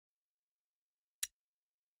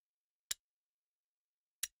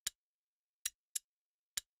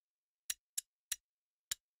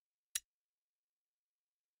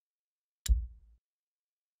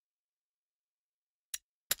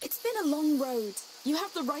It's been a long road. You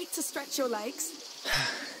have the right to stretch your legs.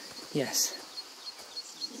 Yes.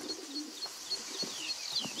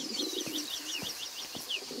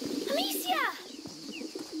 Amicia!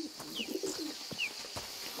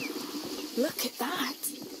 Look at that.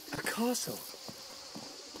 A castle.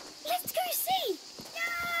 Let's go see!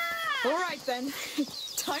 Yeah! All right then.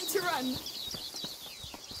 Time to run.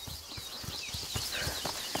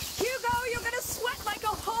 Hugo, you're gonna sweat like a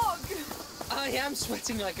hog. I am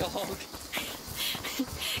sweating like a hog.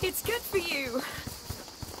 It's good for you.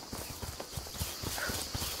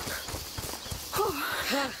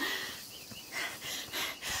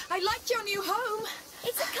 I like your new home.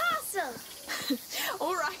 It's a castle!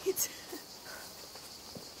 All right.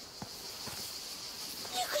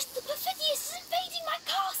 Lucas, the Perfidious is invading my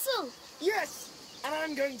castle! Yes! And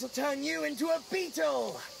I'm going to turn you into a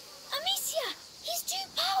beetle! Amicia, he's too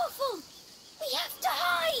powerful! We have to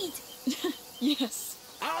hide! Yes.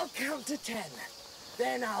 I'll count to 10.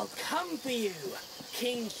 Then I'll come for you,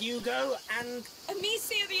 King Hugo and...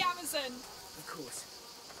 Amicia the Amazon. Of course.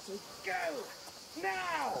 So go!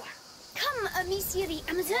 Now! Come, Amicia the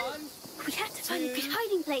Amazon! 1, We have to find a good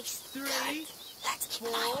hiding place. 3, Let's keep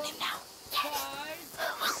an eye on him now. 5,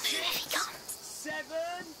 We'll move if he comes. 7,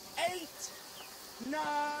 8, 9,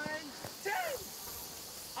 10!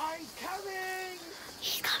 I'm coming!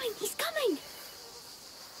 He's coming, he's coming!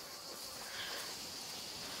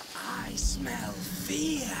 I smell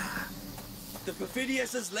fear. The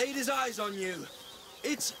Perfidious has laid his eyes on you.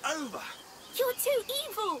 It's over. You're too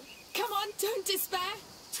evil! Come on, don't despair.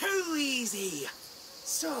 Too easy.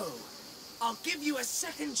 So, I'll give you a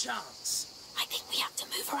second chance. I think we have to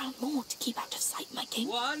move around more to keep out of sight, my king.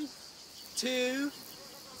 1, 2,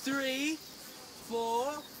 3,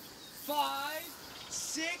 4, 5,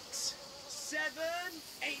 6, 7,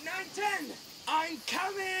 8, 9, 10. I'm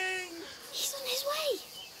coming! He's on his way!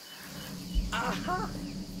 Aha!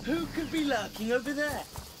 Who could be lurking over there?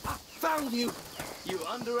 I found you! You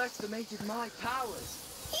underestimated my powers.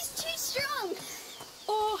 He's too strong!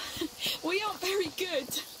 Oh, we aren't very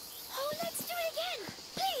good. Oh, let's do it again!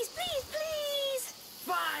 Please, please, please!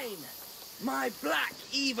 Fine! My black,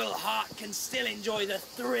 evil heart can still enjoy the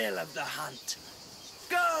thrill of the hunt.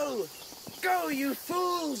 Go! Go, you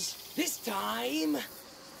fools! This time,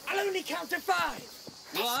 I'll only count to 5.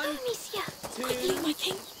 Let's 1, go, Amicia! 2, Quickly, my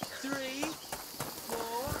king. 3, 4,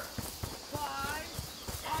 5.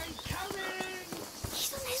 I'm coming!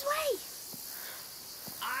 He's on his way!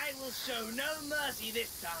 I will show no mercy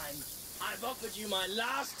this time. I've offered you my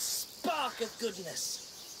last spark of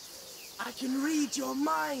goodness. I can read your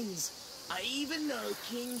minds. I even know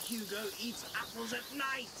King Hugo eats apples at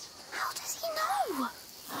night. How does he know?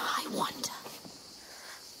 I wonder.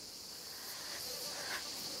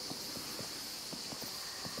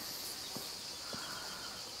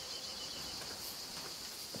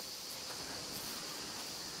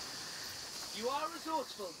 You are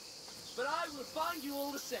resourceful, but I will find you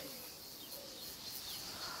all the same.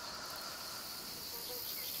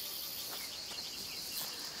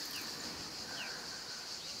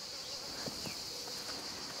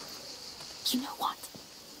 You know what?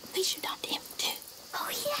 We should hunt him too. Oh,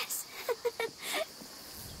 yes!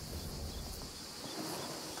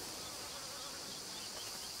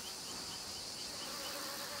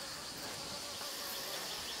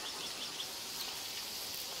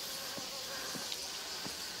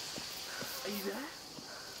 Are you there?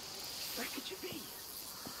 Where could you be?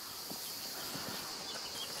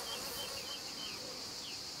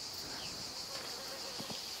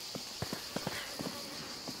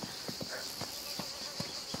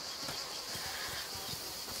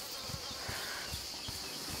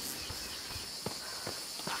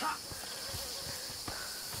 Aha!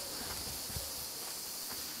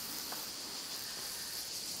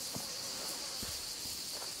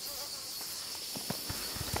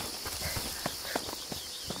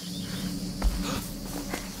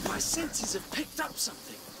 My senses have picked up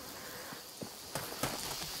something.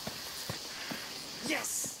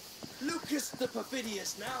 Yes! Lucas the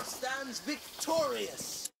Perfidious now stands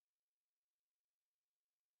victorious.